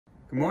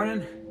Good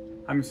morning.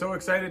 I'm so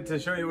excited to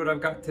show you what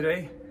I've got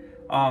today.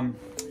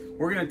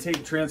 We're gonna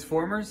take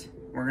transformers,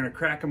 we're gonna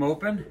crack them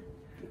open.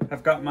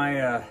 I've got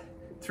my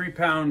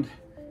 3-pound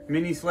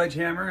mini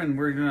sledgehammer, and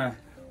we're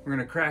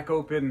gonna crack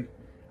open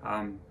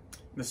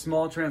the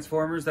small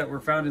transformers that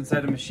were found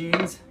inside of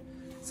machines,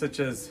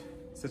 such as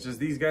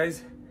these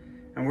guys,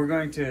 and we're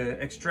going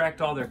to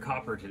extract all their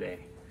copper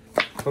today.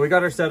 So we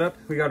got our setup.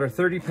 We got our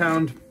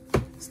 30-pound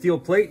steel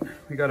plate.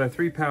 We got our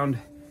 3-pound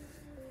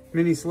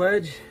mini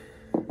sledge.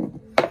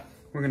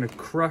 We're gonna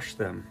crush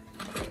them.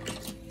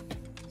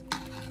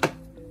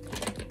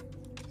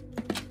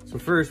 So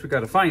first we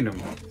gotta find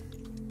them.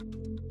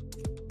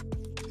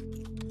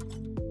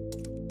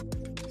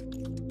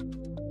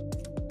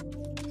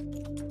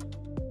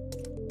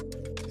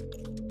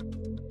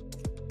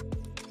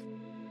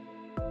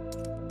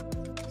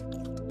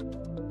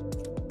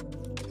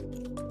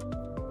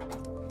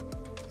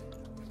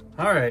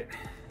 All right,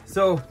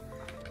 so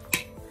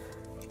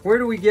where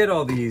do we get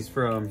all these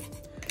from?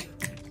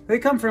 They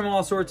come from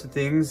all sorts of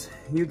things.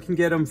 You can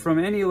get them from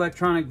any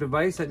electronic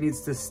device that needs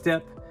to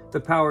step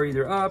the power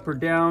either up or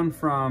down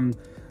from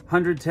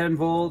 110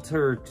 volts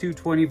or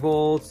 220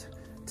 volts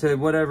to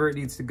whatever it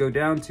needs to go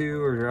down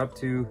to or up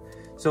to.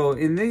 So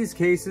in these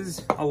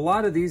cases, a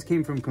lot of these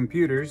came from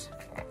computers,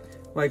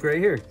 like right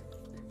here.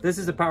 This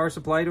is a power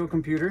supply to a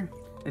computer,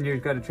 and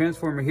you've got a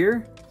transformer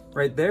here,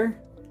 right there.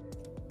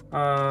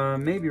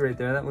 Maybe right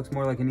there, that looks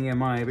more like an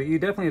EMI, but you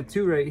definitely have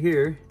two right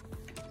here.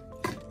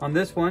 On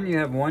this one, you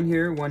have one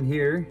here,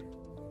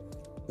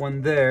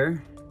 one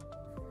there.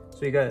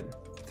 So you got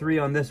 3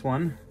 on this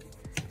one.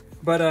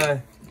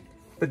 But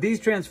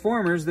these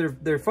transformers,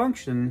 their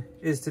function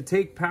is to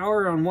take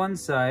power on one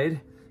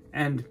side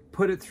and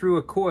put it through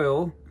a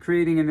coil,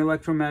 creating an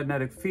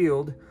electromagnetic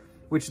field,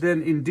 which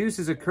then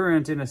induces a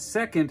current in a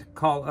second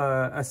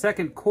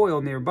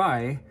coil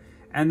nearby.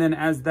 And then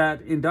as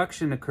that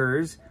induction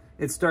occurs,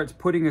 it starts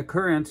putting a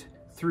current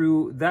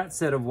through that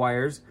set of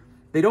wires.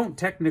 They don't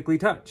technically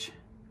touch.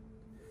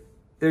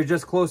 They're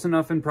just close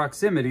enough in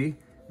proximity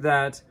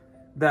that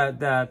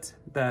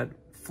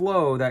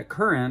flow, that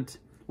current,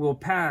 will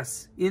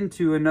pass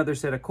into another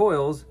set of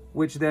coils,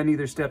 which then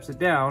either steps it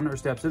down or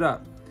steps it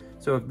up.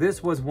 So if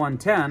this was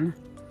 110,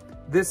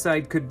 this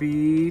side could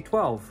be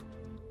 12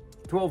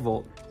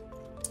 volt.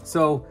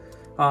 So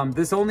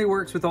this only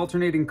works with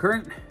alternating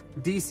current.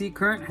 DC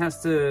current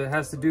has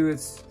to do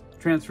its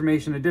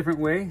transformation a different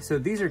way. So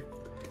these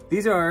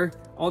are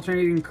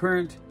alternating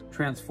current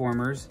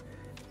transformers,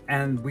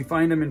 and we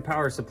find them in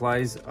power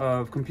supplies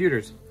of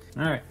computers.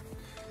 All right,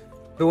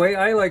 the way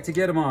I like to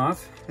get them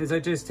off is I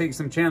just take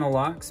some channel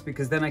locks,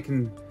 because then I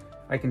can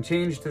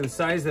change to the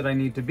size that I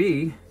need to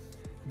be,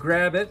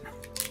 grab it,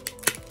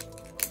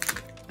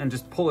 and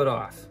just pull it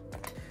off.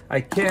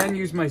 I can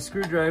use my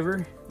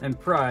screwdriver and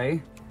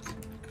pry.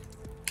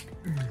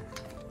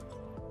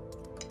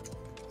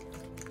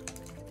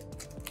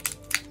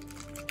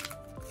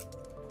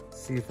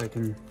 See if I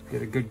can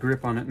get a good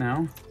grip on it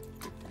now.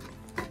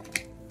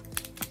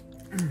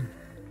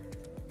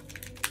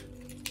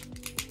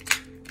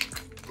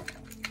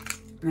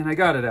 And I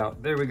got it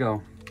out. There we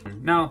go.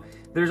 Now,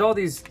 there's all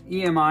these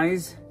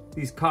EMIs,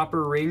 these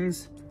copper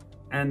rings,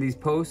 and these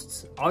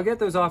posts. I'll get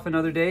those off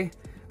another day.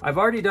 I've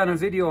already done a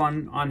video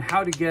on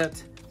how to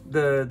get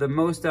the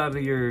most out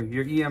of your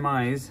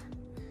EMIs.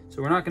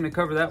 So we're not going to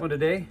cover that one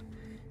today.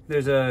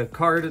 There's a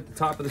card at the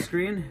top of the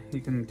screen.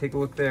 You can take a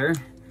look there.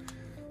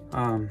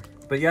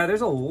 But yeah,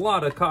 there's a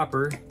lot of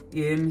copper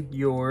in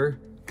your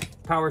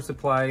power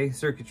supply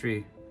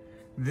circuitry.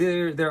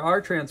 There are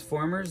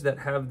transformers that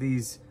have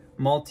these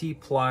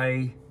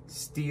multi-ply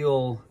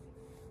steel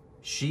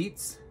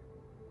sheets,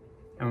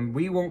 and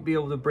we won't be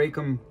able to break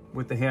them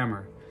with the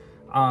hammer.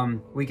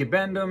 We could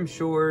bend them,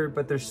 sure,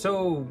 but they're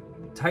so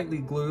tightly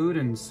glued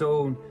and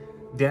so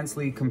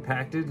densely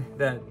compacted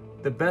that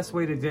the best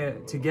way to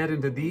get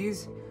into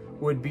these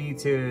would be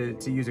to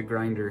use a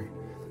grinder.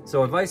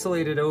 So I've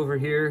isolated over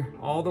here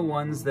all the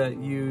ones that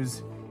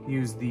use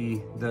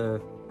the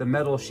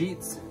metal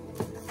sheets.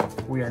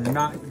 We are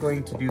not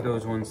going to do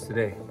those ones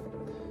today,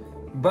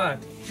 but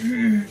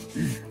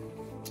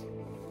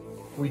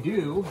we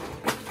do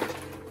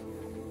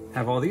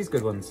have all these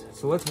good ones.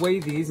 So let's weigh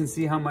these and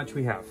see how much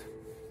we have.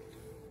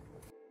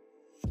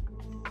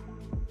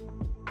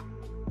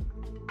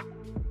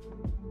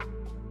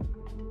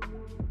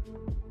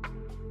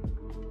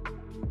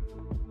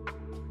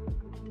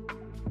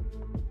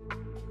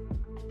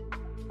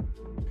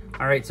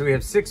 All right, so we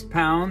have 6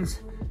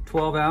 pounds,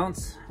 12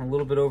 ounce, a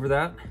little bit over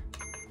that.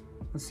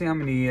 Let's see how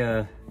many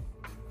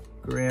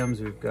grams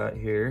we've got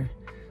here.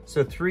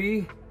 So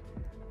 3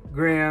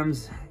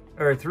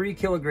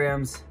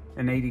 kilograms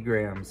and 80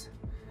 grams.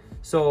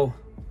 So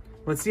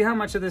let's see how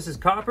much of this is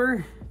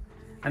copper,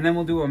 and then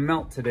we'll do a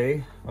melt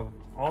today of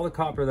all the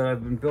copper that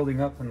I've been building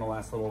up in the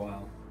last little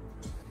while.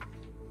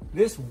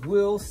 This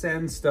will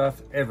send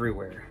stuff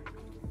everywhere.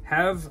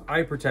 Have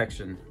eye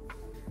protection.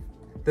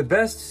 The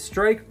best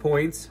strike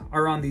points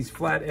are on these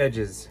flat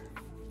edges.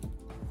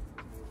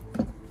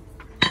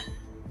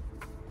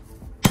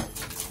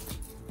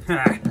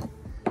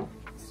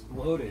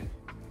 loaded.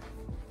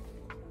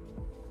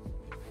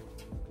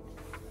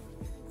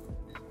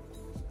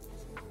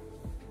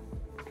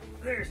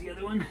 There's the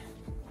other one.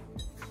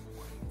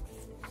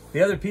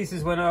 The other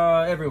pieces went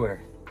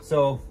everywhere.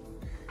 So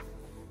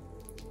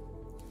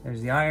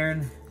there's the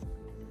iron. You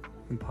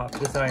can pop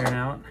this iron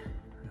out,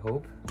 I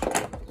hope.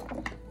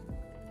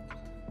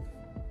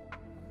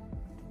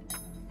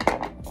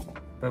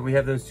 But we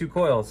have those 2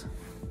 coils.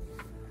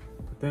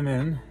 Put them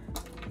in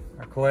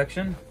our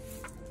collection.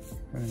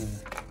 We're gonna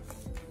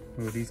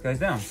move these guys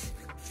down.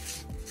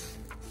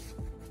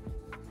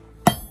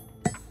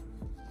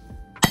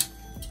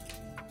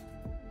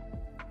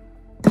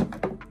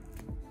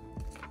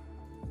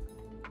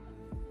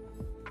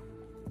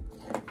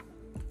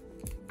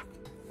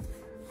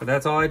 But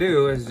that's all I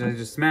do is I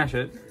just smash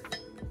it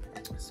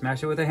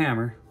with a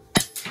hammer.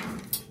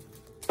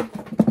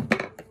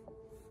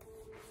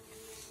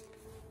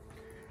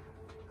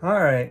 All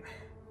right,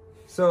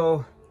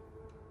 so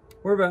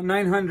we're about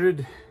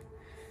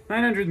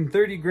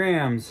 930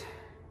 grams.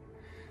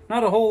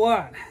 Not a whole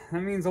lot.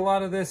 That means a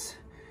lot of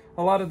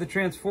the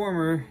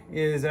transformer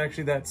is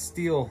actually that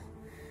steel.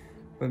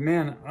 But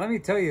man, let me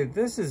tell you,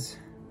 this is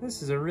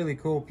a really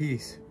cool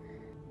piece.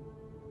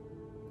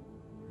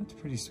 That's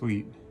pretty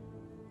sweet.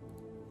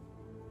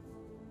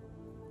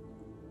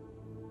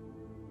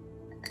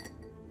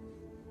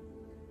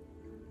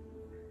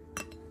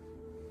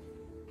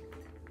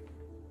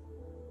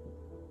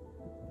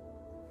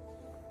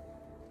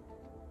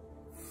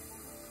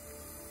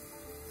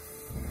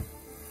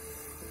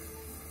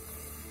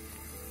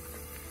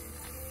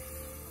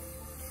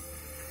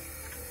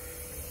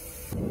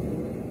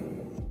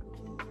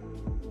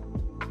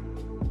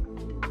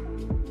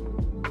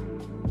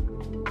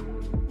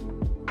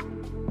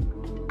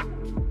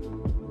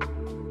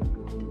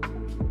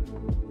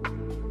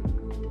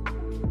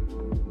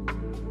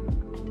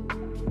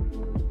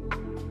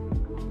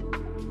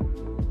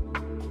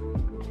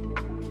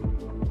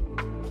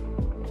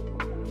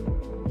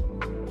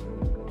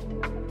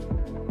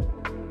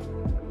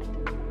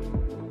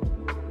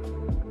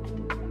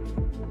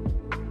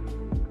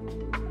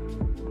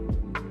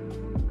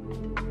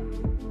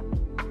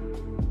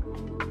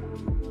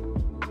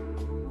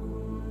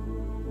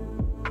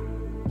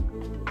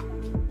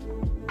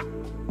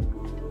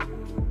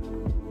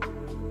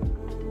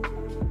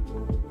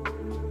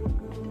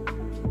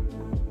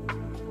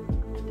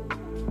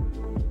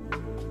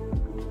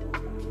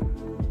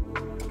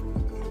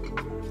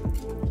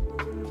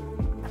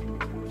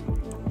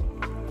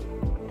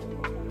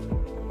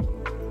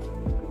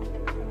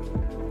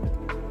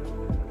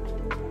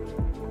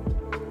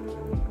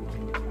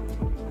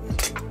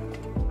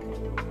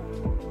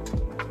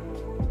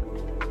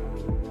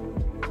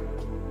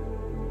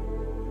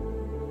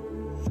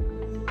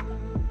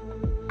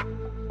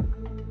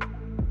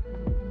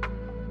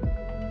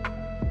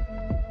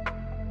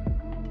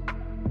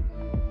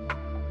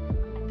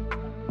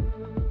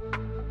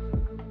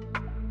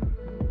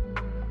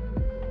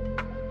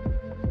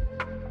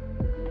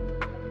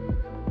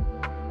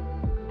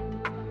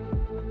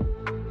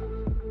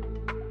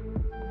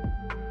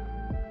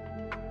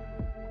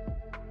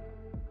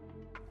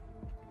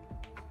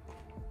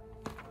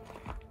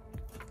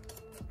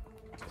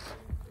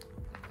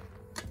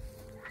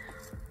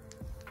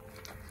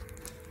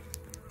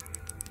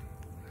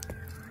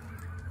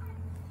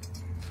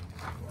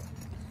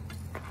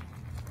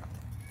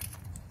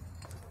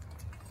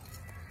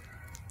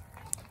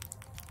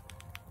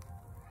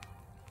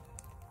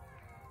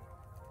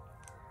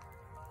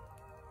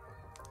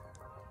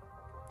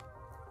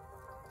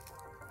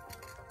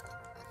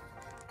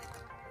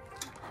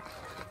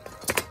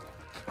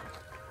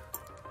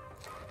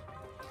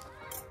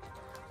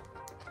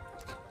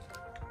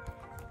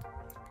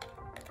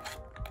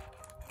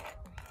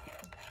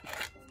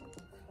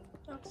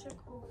 So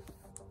cool.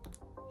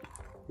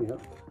 Yeah.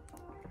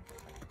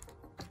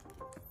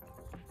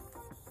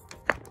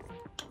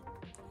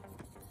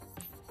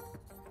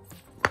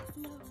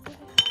 No way.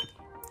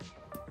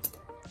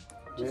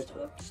 Just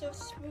looks so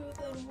smooth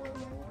and warm. I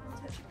want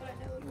to touch it, but I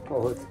know it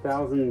won't. Oh, it's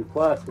 1,000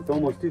 plus. It's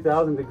almost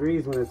 2,000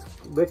 degrees when it's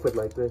liquid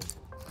like this.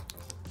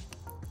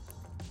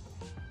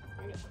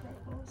 And it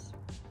crackles.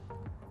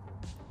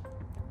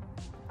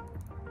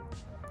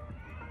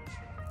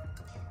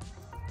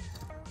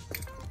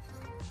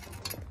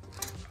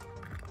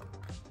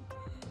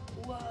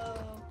 Whoa.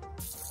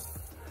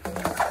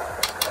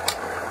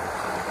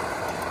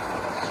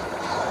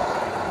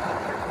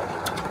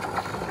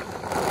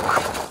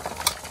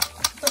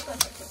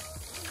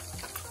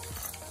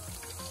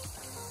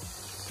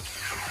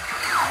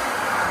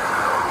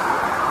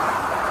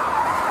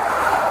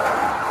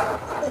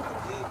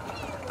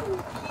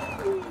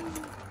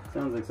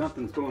 Sounds like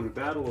something's going to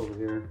battle over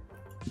here.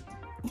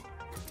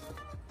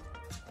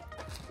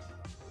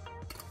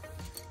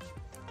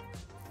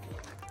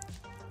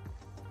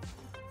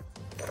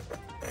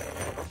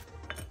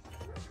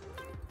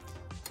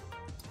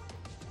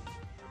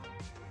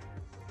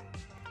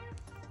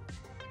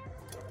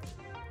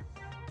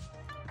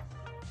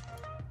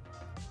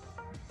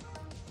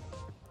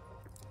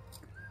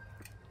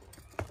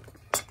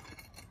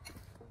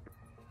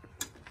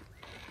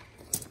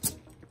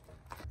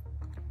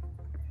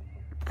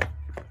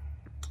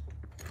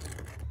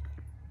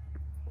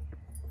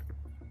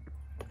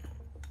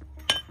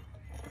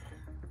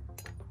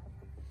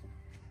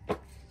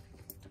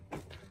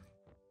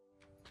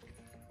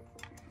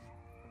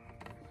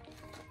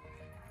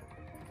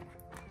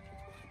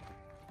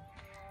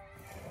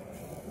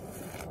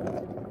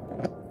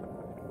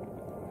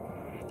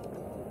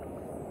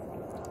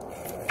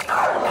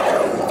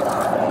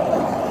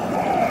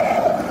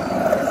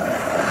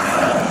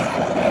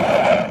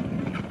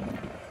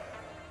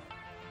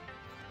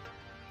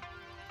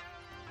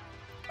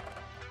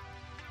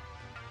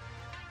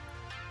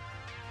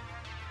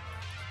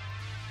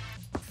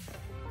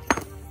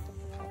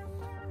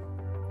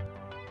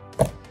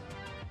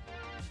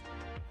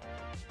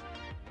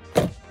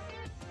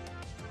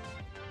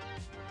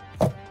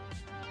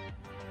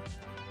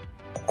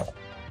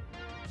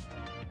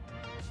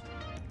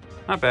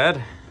 Not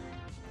bad.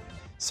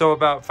 So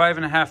about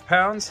 5.5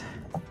 pounds.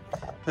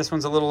 This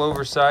one's a little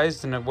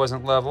oversized and it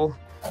wasn't level,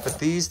 but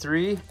these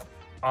 3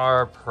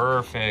 are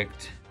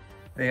perfect.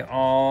 They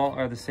all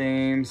are the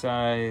same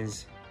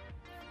size.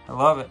 I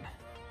love it.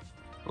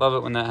 Love it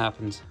when that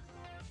happens.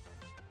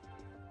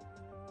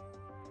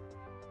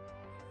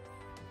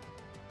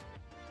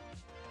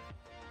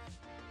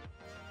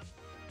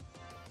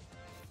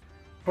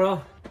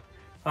 Well,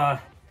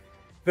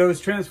 those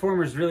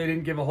transformers really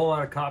didn't give a whole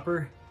lot of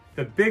copper.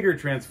 The bigger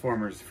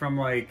transformers from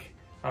like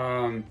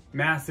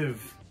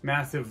massive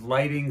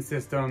lighting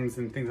systems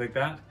and things like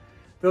that,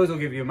 those will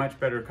give you a much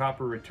better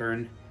copper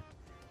return.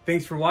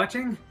 Thanks for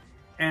watching,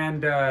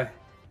 and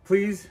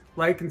please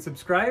like and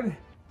subscribe,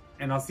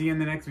 and I'll see you in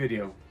the next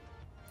video.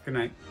 Good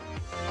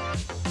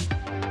night.